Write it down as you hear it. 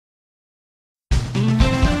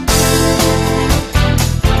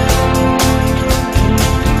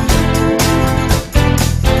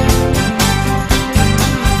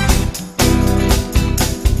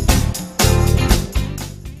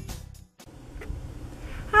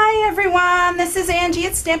everyone, this is Angie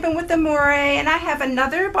at Stampin' with Amore, and I have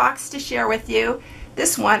another box to share with you.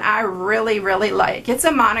 This one I really like. It's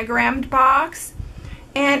a monogrammed box,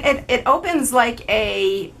 and it opens like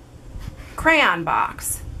a crayon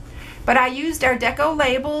box. But I used our Deco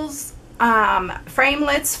Labels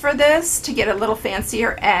framelits for this to get a little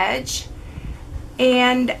fancier edge.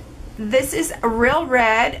 And this is a real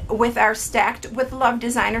red with our Stacked with Love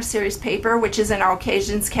Designer Series paper, which is in our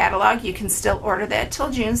Occasions catalog. You can still order that till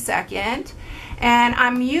June 2nd. And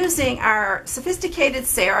I'm using our Sophisticated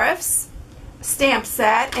Serifs stamp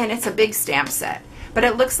set, and it's a big stamp set. But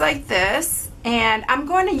it looks like this, and I'm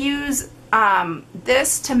going to use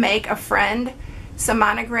this to make a friend some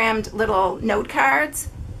monogrammed little note cards.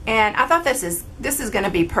 And I thought this is going to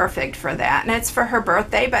be perfect for that, and it's for her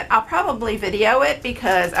birthday, but I'll probably video it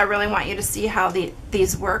because I really want you to see how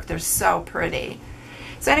these work. They're so pretty.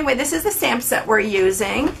 So anyway, this is the stamp set we're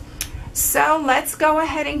using. So let's go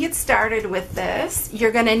ahead and get started with this.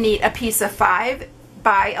 You're going to need a piece of 5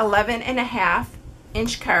 by 11.5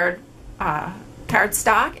 inch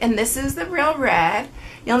cardstock, and this is the real red.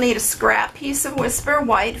 You'll need a scrap piece of Whisper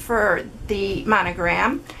White for the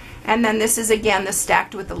monogram. And then this is again the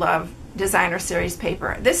Stacked with the Love Designer Series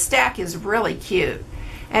paper. This stack is really cute,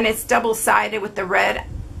 and it's double-sided with the red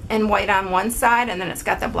and white on one side, and then it's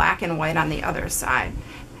got the black and white on the other side.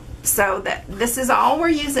 So this is all we're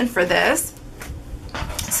using for this.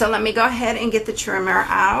 So let me go ahead and get the trimmer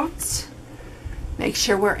out. Make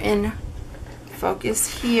sure we're in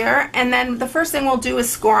focus here. And then the first thing we'll do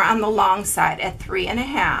is score on the long side at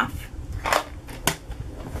 3.5.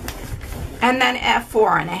 And then at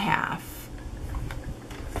 4.5,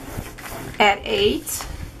 at 8,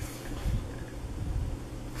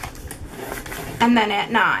 and then at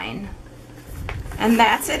 9. And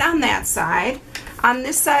that's it on that side. On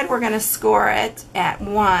this side, we're going to score it at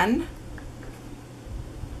 1.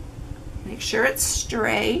 Make sure it's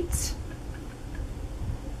straight.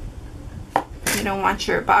 You don't want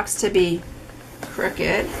your box to be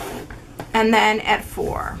crooked. And then at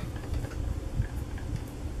 4.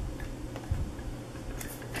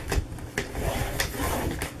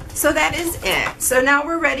 So that is it. So now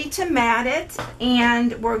we're ready to mat it,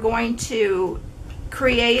 and we're going to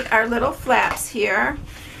create our little flaps here.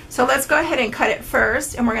 So let's go ahead and cut it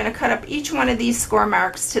first, and we're going to cut up each one of these score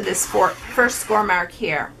marks to this first score mark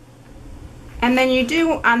here. And then you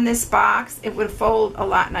do on this box, it would fold a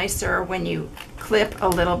lot nicer when you clip a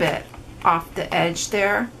little bit off the edge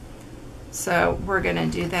there. So we're going to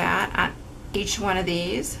do that on each one of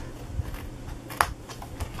these.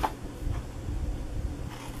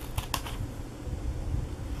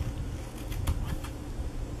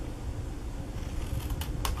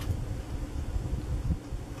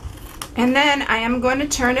 And then I am going to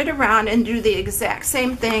turn it around and do the exact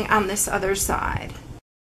same thing on this other side.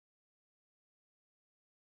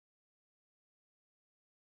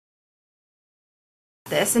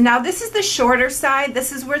 And now this is the shorter side.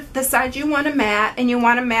 This is where the side you want to mat, and you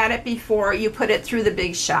want to mat it before you put it through the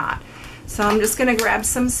big shot. So I'm just going to grab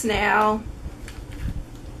some snail.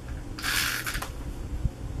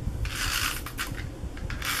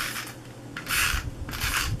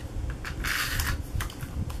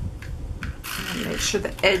 Make sure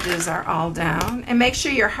the edges are all down, and make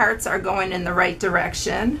sure your hearts are going in the right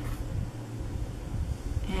direction.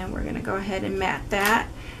 And we're going to go ahead and mat that,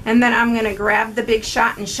 and then I'm going to grab the big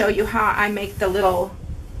shot and show you how I make the little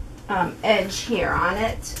edge here on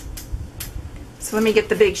it. So let me get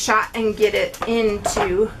the big shot and get it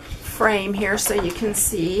into frame here so you can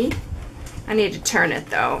see. I need to turn it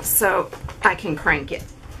though so I can crank it.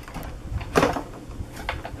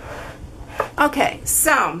 Okay,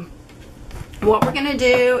 so what we're going to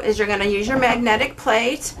do is you're going to use your magnetic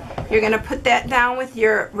plate. You're going to put that down with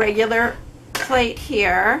your regular plate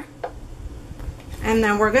here. And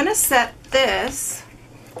then we're going to set this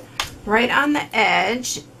right on the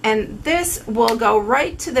edge. And this will go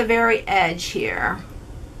right to the very edge here.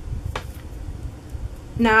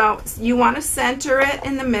 Now, you want to center it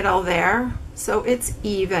in the middle there so it's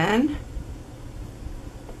even.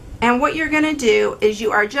 And what you're going to do is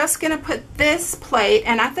you are just going to put this plate,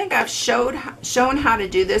 and I think I've shown how to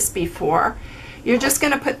do this before. You're just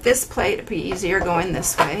going to put this plate, it'd be easier going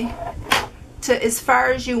this way, to as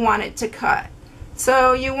far as you want it to cut.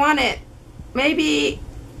 So you want it, maybe,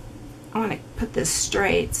 I want to put this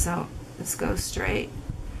straight, so let's go straight.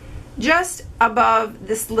 Just above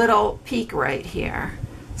this little peak right here.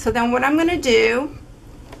 So then what I'm going to do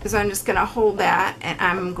is I'm just going to hold that, and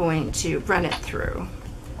I'm going to run it through.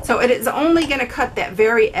 So it is only going to cut that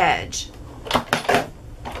very edge.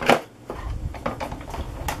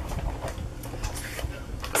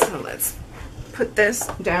 So let's put this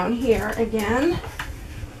down here again.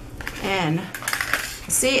 And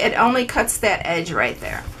see, it only cuts that edge right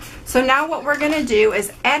there. So now what we're going to do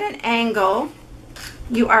is at an angle,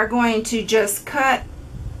 you are going to just cut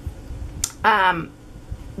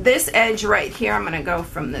this edge right here. I'm going to go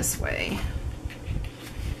from this way.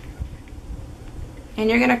 And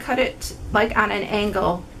you're going to cut it like on an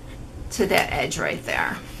angle to that edge right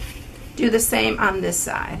there. Do the same on this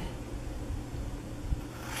side.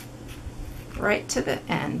 Right to the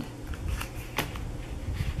end.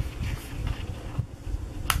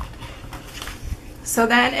 So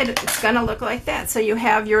then it's going to look like that. So you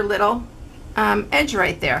have your little edge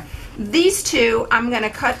right there. These two I'm going to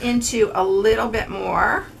cut into a little bit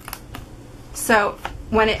more. So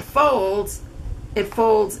when it folds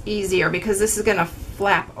easier because this is going to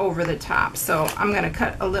flap over the top. So I'm going to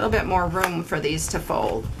cut a little bit more room for these to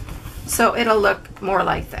fold. So it'll look more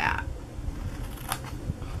like that.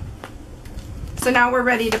 So now we're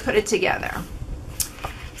ready to put it together.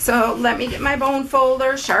 So let me get my bone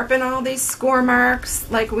folder, sharpen all these score marks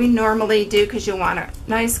like we normally do because you want a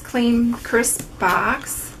nice, clean, crisp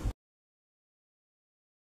box.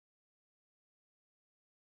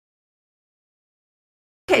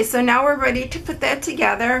 Okay, so now we're ready to put that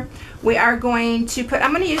together. We are going to put,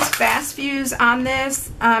 I'm going to use Fast Fuse on this.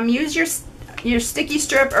 Use your sticky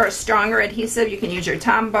strip or a stronger adhesive. You can use your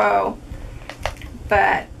Tombow,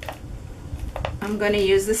 but I'm going to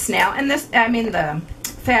use the snail and this, the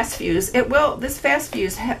Fast Fuse. This Fast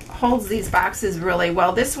Fuse holds these boxes really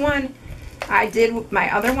well. This one, I did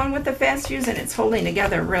my other one with the Fast Fuse and it's holding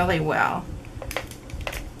together really well.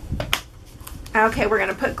 Okay, we're going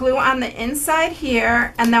to put glue on the inside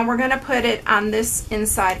here and then we're going to put it on this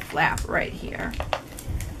inside flap right here.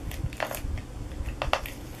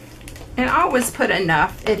 And always put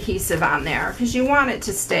enough adhesive on there because you want it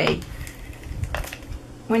to stay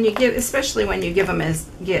when you give, especially when you give them as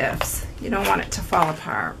gifts. You don't want it to fall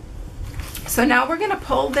apart. So now we're going to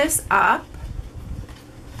pull this up,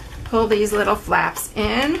 pull these little flaps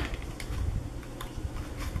in,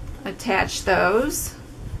 attach those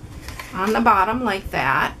on the bottom like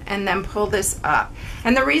that, and then pull this up.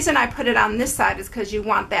 And the reason I put it on this side is because you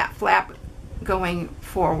want that flap going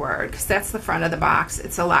forward because that's the front of the box.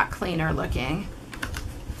 It's a lot cleaner looking.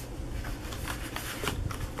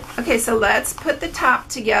 Okay, so let's put the top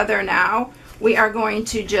together now. We are going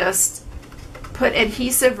to just put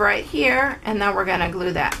adhesive right here and then we're going to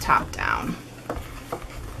glue that top down.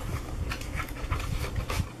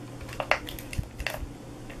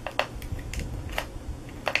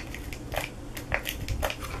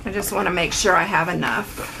 I just want to make sure I have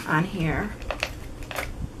enough on here.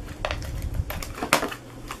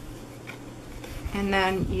 And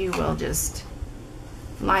then you will just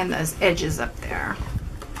line those edges up there.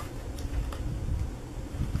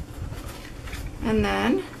 And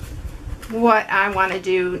then what I want to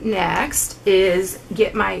do next is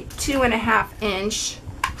get my 2.5 inch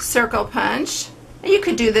circle punch. You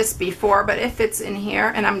could do this before, but it fits in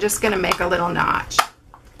here, and I'm just going to make a little notch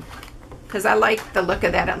because I like the look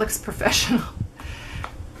of that. It looks professional.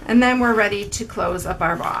 And then we're ready to close up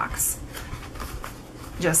our box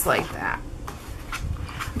just like that.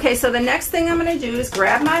 Okay, so the next thing I'm going to do is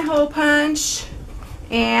grab my hole punch,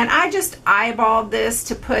 and I just eyeballed this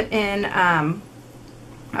to put in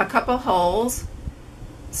a couple holes.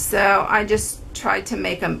 So I just tried to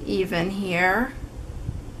make them even here.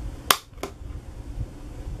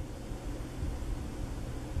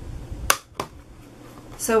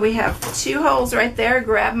 So we have 2 holes right there.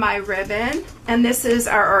 Grab my ribbon, and this is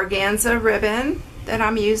our organza ribbon that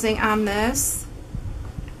I'm using on this.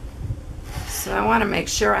 So I want to make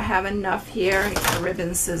sure I have enough here. Get the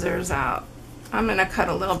ribbon scissors out. I'm going to cut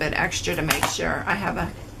a little bit extra to make sure I have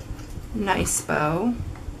a nice bow.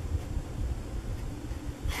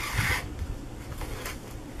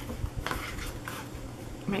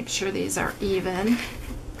 Make sure these are even.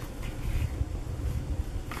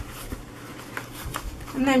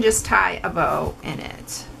 And then just tie a bow in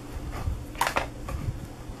it.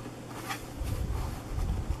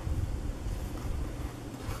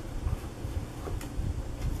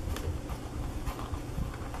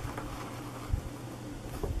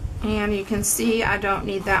 And you can see I don't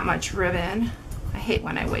need that much ribbon. I hate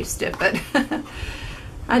when I waste it, but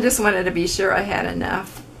I just wanted to be sure I had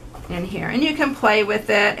enough in here. And you can play with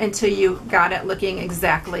it until you got it looking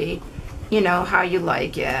exactly, you know, how you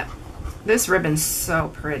like it. This ribbon's so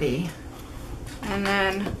pretty. And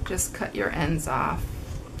then just cut your ends off.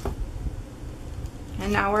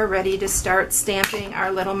 And now we're ready to start stamping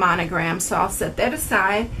our little monogram. So I'll set that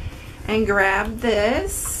aside and grab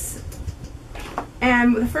this.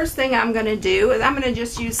 And the first thing I'm going to do is I'm going to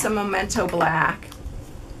just use some Memento Black.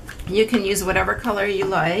 You can use whatever color you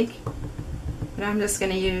like, but I'm just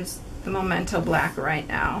going to use the Memento Black right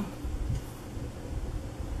now.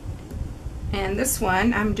 And this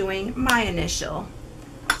one I'm doing my initial.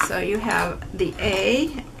 So you have the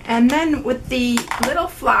A, and then with the little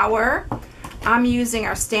flower I'm using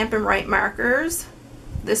our Stampin' Right markers.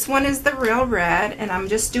 This one is the real red, and I'm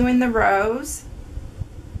just doing the rose.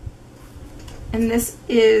 And this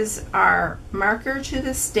is our marker to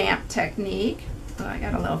the stamp technique. Oh, I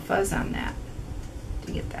got a little fuzz on that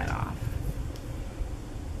to get that off.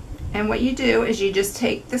 And what you do is you just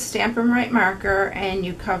take the Stampin' Right marker and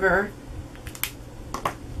you cover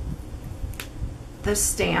the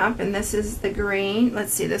stamp, and this is the green.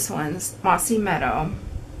 Let's see, this one's Mossy Meadow.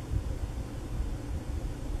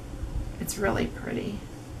 It's really pretty,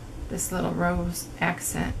 this little rose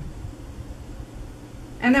accent.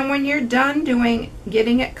 And then when you're done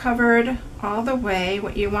getting it covered all the way,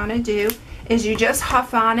 what you want to do is you just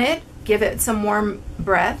huff on it, give it some warm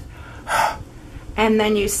breath, and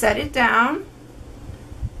then you set it down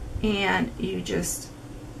and you just,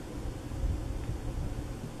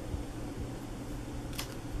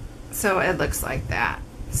 so it looks like that.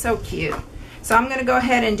 So cute. So I'm going to go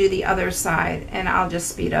ahead and do the other side, and I'll just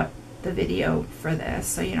speed up the video for this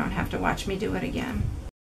so you don't have to watch me do it again.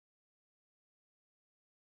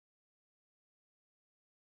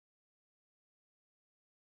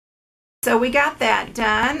 So we got that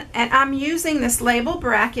done, and I'm using this label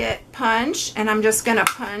bracket punch, and I'm just going to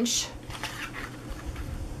punch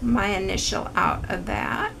my initial out of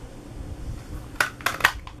that.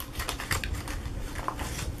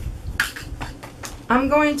 I'm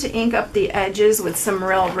going to ink up the edges with some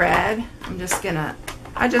real red.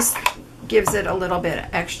 I just gives it a little bit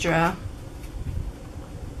extra.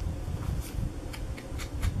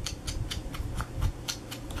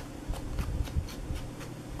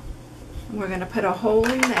 We're going to put a hole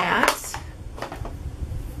in that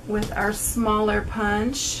with our smaller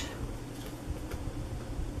punch.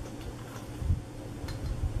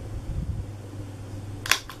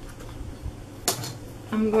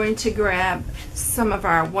 I'm going to grab some of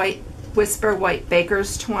our Whisper White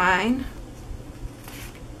Baker's Twine.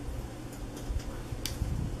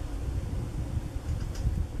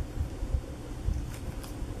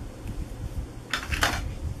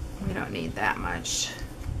 We don't need that much.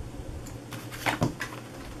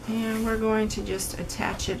 And we're going to just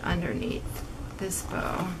attach it underneath this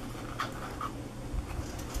bow.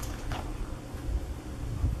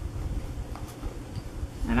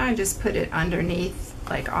 And I just put it underneath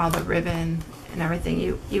like all the ribbon and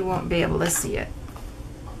everything. You won't be able to see it.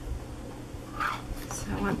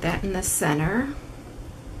 So I want that in the center.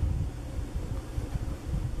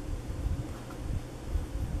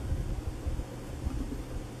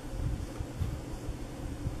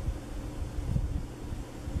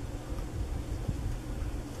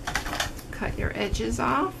 Cut your edges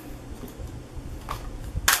off,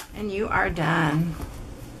 and you are done.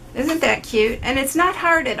 Isn't that cute? And it's not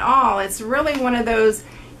hard at all. It's really one of those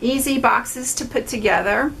easy boxes to put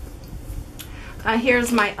together.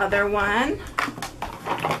 Here's my other one.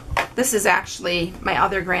 This is actually my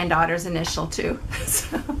other granddaughter's initial too.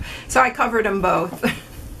 So I covered them both.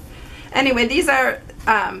 Anyway, these are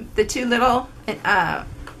the two little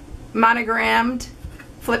monogrammed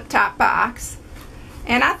flip top box.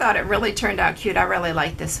 And I thought it really turned out cute. I really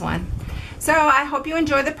like this one. So I hope you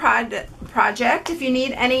enjoy the project. If you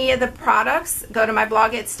need any of the products, go to my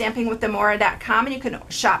blog at stampingwiththemora.com, and you can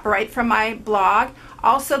shop right from my blog.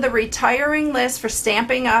 Also, the retiring list for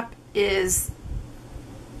Stampin' Up is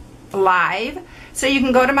live. So you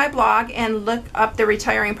can go to my blog and look up the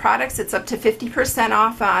retiring products. It's up to 50%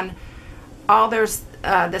 off on all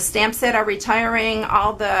the stamps that are retiring,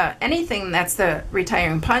 anything that's the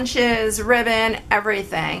retiring punches, ribbon,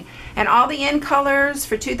 everything. And all the in colors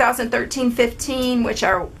for 2013-15, which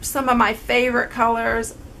are some of my favorite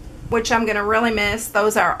colors, which I'm going to really miss,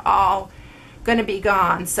 those are all going to be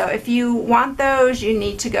gone. So if you want those, you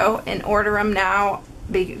need to go and order them now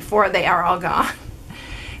before they are all gone.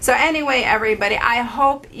 So anyway, everybody, I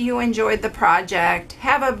hope you enjoyed the project.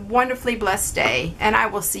 Have a wonderfully blessed day, and I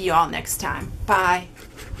will see you all next time. Bye.